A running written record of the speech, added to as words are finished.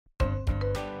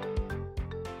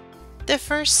The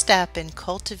first step in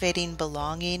cultivating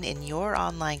belonging in your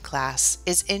online class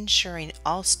is ensuring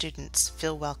all students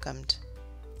feel welcomed.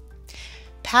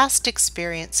 Past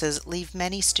experiences leave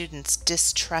many students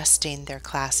distrusting their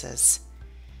classes.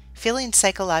 Feeling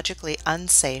psychologically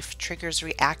unsafe triggers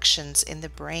reactions in the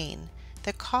brain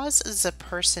that causes a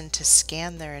person to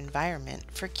scan their environment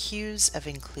for cues of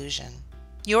inclusion.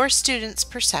 Your students'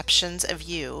 perceptions of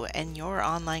you and your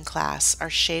online class are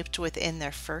shaped within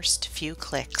their first few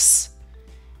clicks.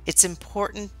 It's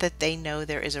important that they know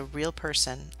there is a real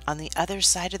person on the other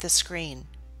side of the screen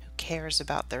who cares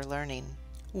about their learning.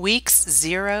 Weeks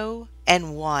 0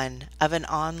 and 1 of an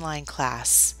online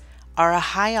class are a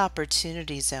high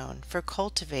opportunity zone for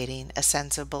cultivating a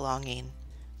sense of belonging.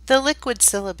 The Liquid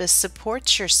Syllabus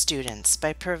supports your students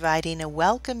by providing a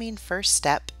welcoming first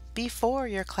step before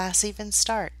your class even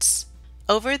starts.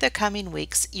 Over the coming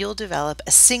weeks, you'll develop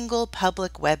a single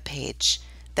public web page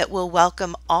that will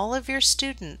welcome all of your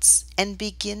students and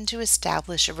begin to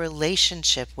establish a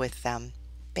relationship with them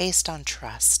based on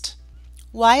trust.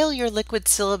 While your Liquid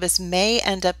Syllabus may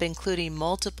end up including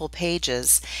multiple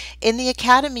pages, in the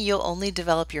Academy you'll only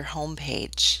develop your home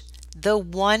page, the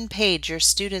one page your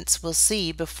students will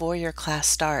see before your class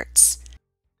starts.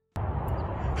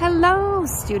 Hello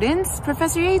students,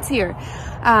 Professor Yates here.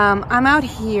 I'm out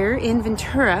here in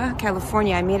Ventura,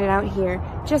 California. I made it out here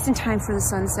just in time for the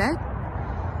sunset.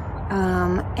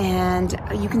 And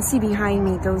you can see behind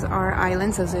me, those are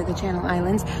islands, those are the Channel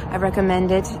Islands. I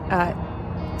recommend it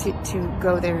to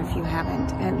go there if you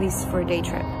haven't, at least for a day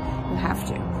trip. You have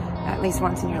to, at least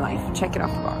once in your life. Check it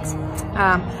off the box.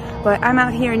 But I'm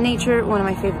out here in nature, one of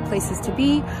my favorite places to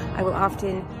be. I will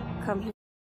often come here.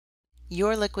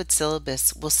 Your Liquid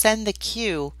Syllabus will send the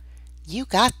cue, "You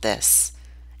got this,"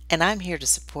 and I'm here to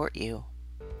support you.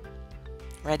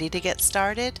 Ready to get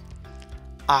started?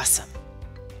 Awesome.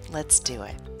 Let's do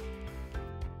it.